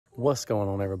What's going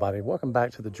on, everybody? Welcome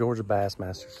back to the Georgia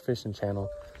Bassmasters Fishing Channel.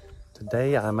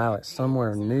 Today I'm out at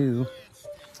somewhere new.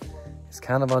 It's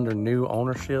kind of under new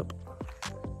ownership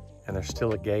and there's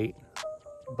still a gate,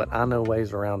 but I know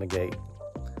ways around the gate.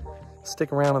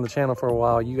 Stick around on the channel for a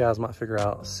while. You guys might figure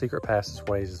out secret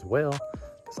passageways as well,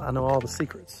 because I know all the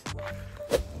secrets.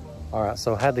 All right,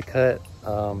 so I had to cut,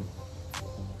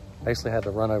 basically had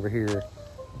to run over here.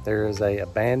 There is a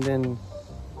abandoned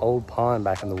old pond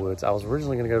back in the woods. I was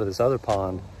originally gonna go to this other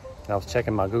pond, and I was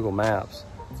checking my Google Maps,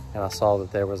 and I saw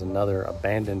that there was another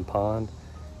abandoned pond,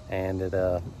 and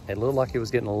it looked like it was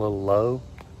getting a little low.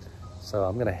 So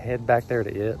I'm gonna head back there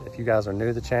to it. If you guys are new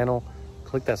to the channel,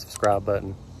 click that subscribe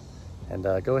button, and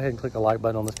go ahead and click the like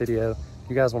button on this video. If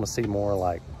you guys wanna see more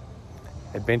like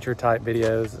adventure type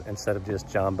videos instead of just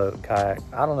John boat and kayak,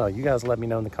 I don't know, you guys let me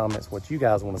know in the comments what you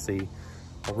guys wanna see,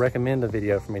 or recommend a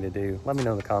video for me to do. Let me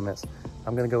know in the comments.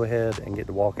 I'm gonna go ahead and get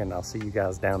to walking. I'll see you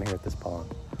guys down here at this pond.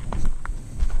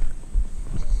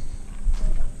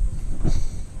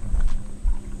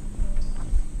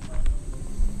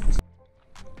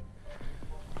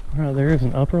 All right, there is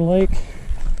an upper lake,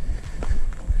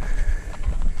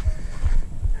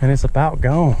 and it's about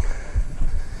gone.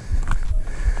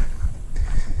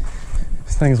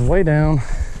 This thing's way down.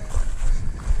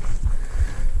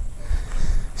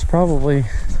 It's probably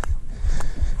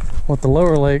what the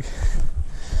lower lake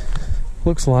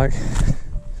looks like.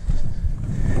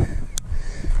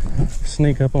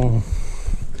 Sneak up on them.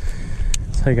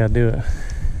 That's how you gotta do it.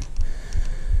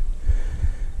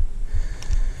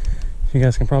 You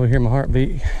guys can probably hear my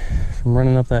heartbeat from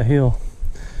running up that hill.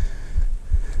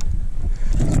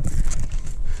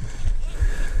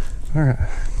 All right,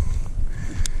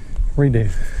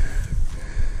 redo.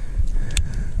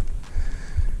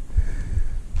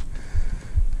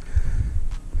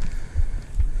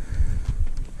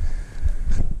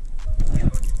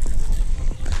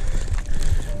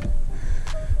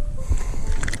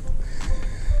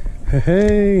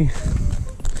 Hey,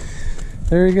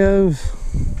 there he goes.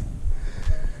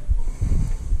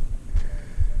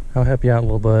 I'll help you out a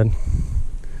little, bud.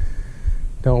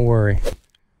 Don't worry.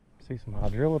 See some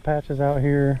hydrilla patches out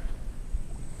here.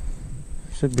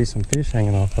 Should be some fish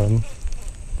hanging off of them.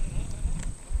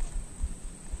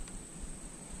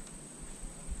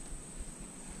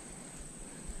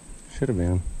 Should have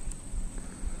been.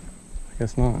 I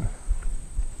guess not.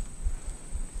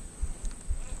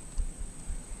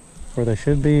 Where they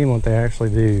should be and what they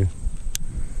actually do,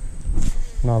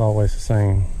 not always the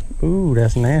same. Ooh,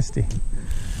 that's nasty.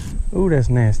 Ooh, that's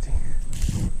nasty.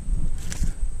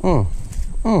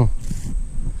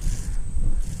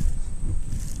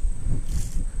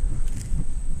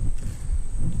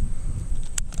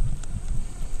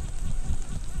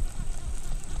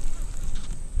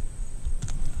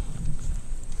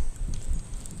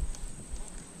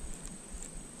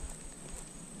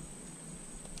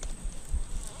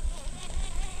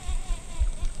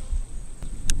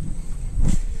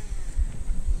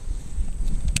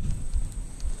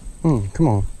 Come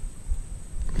on.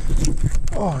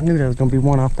 Oh, I knew there was gonna be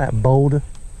one off that boulder.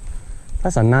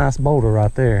 That's a nice boulder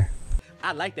right there.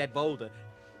 I like that boulder.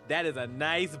 That is a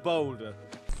nice boulder.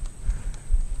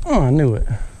 Oh, I knew it.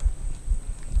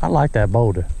 I like that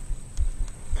boulder.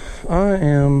 I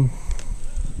am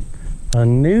a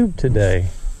noob today.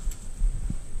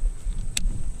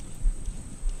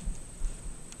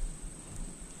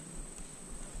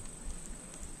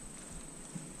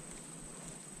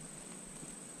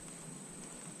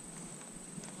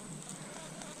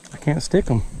 Can't stick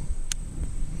them.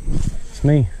 It's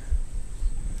me.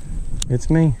 It's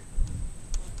me.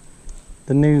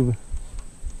 The noob.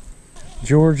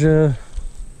 Georgia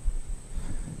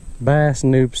bass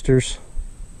noobsters.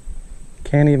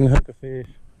 Can't even hook a fish.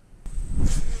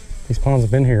 These ponds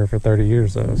have been here for 30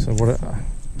 years though, so what? I'm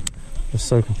just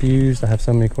so confused. I have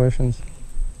so many questions.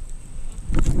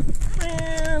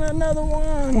 Man, another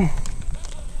one.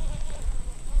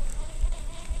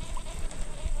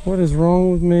 What is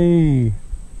wrong with me?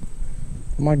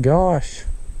 Oh my gosh.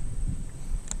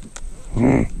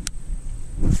 I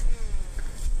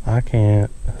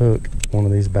can't hook one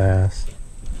of these bass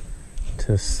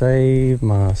to save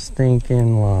my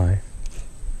stinking life.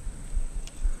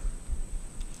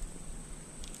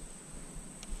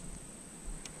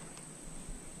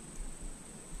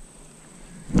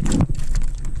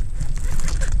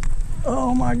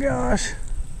 Oh my gosh.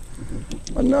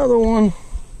 Another one.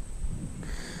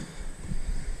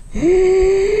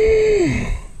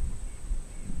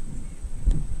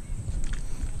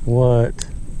 What?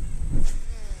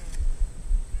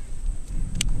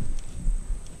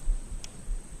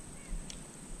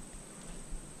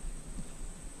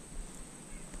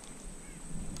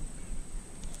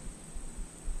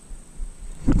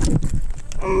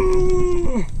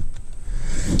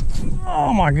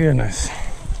 Oh my goodness.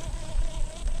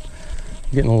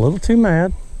 Getting a little too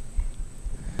mad.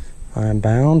 I am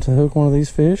bound to hook one of these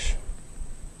fish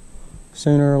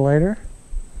sooner or later.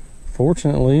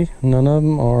 Fortunately, none of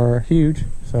them are huge,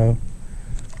 so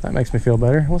that makes me feel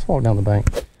better. Let's walk down the bank.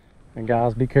 And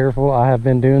guys, be careful. I have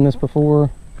been doing this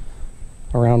before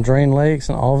around drain lakes,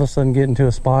 and all of a sudden get into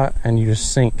a spot and you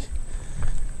just sink.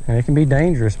 And it can be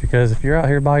dangerous, because if you're out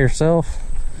here by yourself,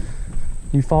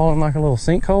 you fall in like a little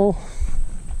sinkhole.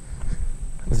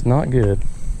 It's not good.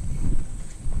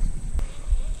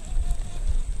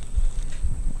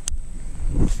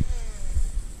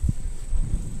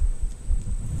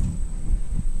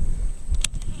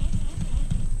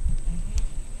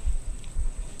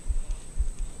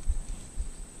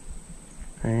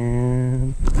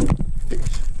 And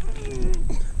fish.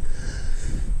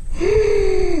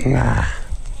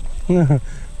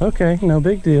 Okay, no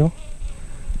big deal.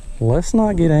 Let's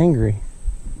not get angry.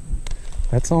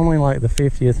 That's only like the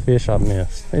 50th fish I've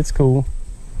missed. It's cool.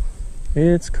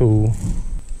 It's cool.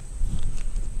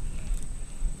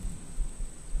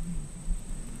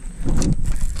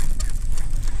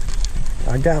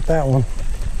 I got that one.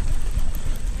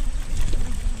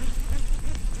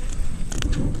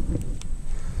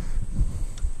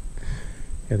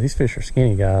 Yeah, these fish are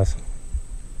skinny, guys.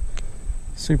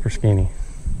 Super skinny.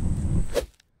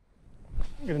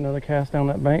 Get another cast down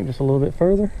that bank just a little bit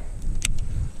further.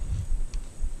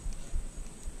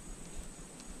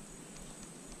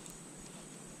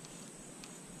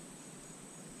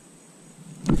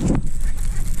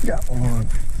 Got one.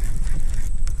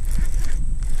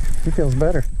 He feels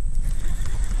better.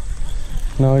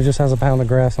 No, he just has a pound of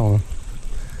grass on him.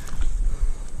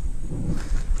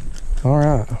 All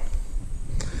right.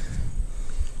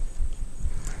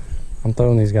 I'm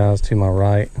throwing these guys to my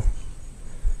right,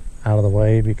 out of the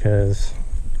way, because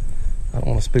I don't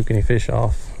want to spook any fish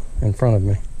off in front of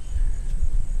me.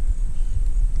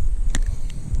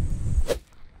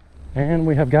 And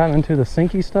we have gotten into the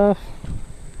sinky stuff.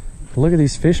 Look at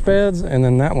these fish beds, and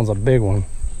then that one's a big one.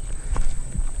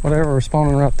 Whatever was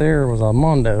spawning right there was a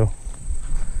mondo.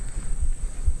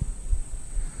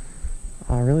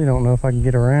 I really don't know if I can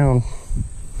get around.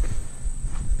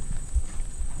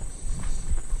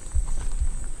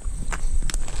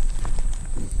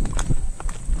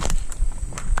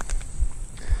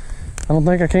 I don't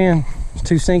think I can. It's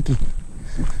too sinky.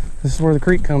 This is where the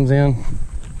creek comes in.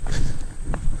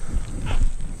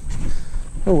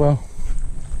 Oh well.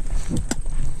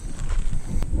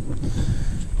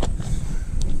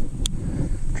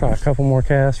 Try a couple more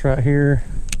casts right here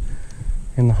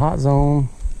in the hot zone.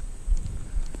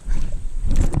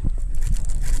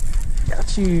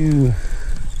 Got you.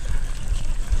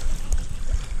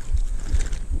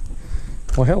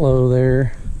 Well, hello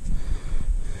there.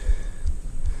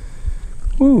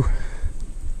 Woo.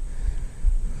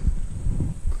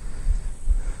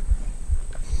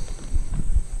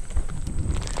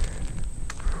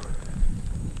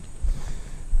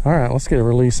 All right, let's get a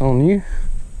release on you.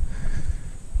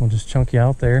 We'll just chunk you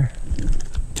out there.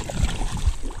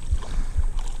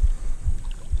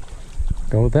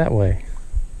 Go that way.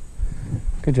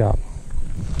 Good job.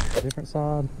 Different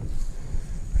side.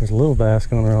 There's a little bass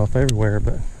going off everywhere,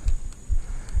 but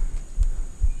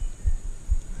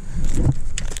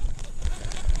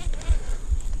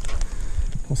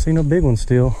don't see no big one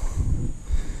still.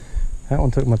 That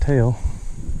one took my tail.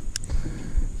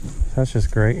 That's just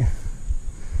great.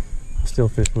 I'll still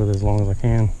fish with it as long as I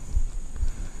can.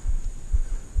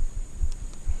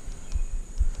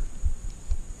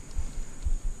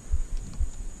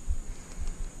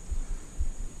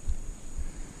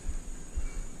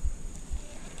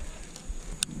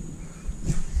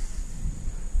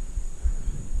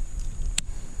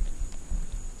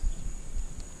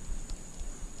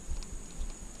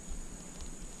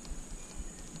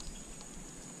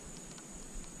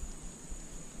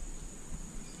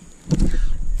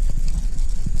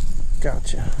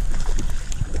 Gotcha.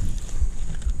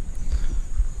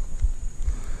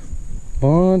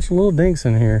 Bunch of little dinks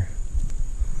in here.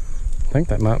 I think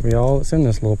that might be all that's in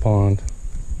this little pond.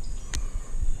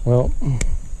 Well,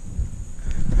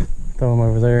 throw them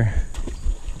over there.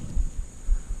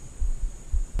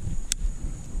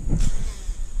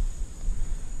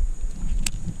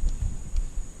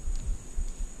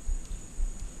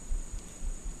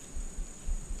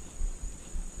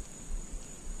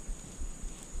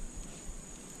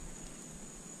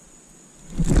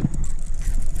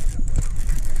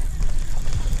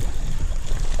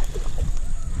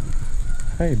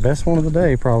 Hey, best one of the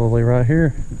day probably right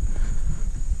here.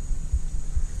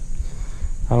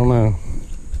 I don't know.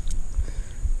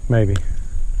 Maybe.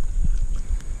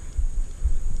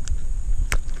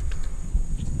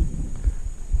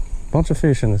 Bunch of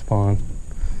fish in this pond.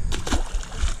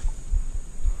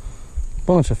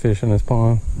 Bunch of fish in this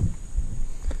pond.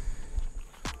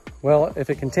 Well, if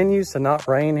it continues to not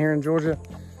rain here in Georgia,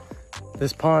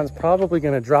 this pond's probably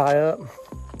going to dry up.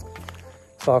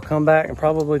 So I'll come back and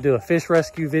probably do a fish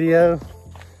rescue video.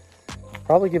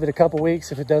 Probably give it a couple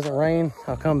weeks. If it doesn't rain,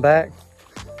 I'll come back,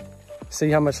 see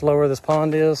how much lower this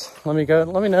pond is. Let me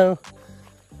know.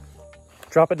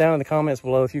 Drop it down in the comments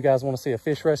below if you guys want to see a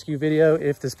fish rescue video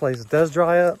if this place does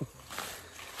dry up.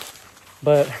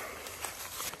 But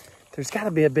there's got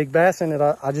to be a big bass in it.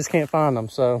 I just can't find them.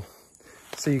 So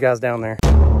see you guys down there.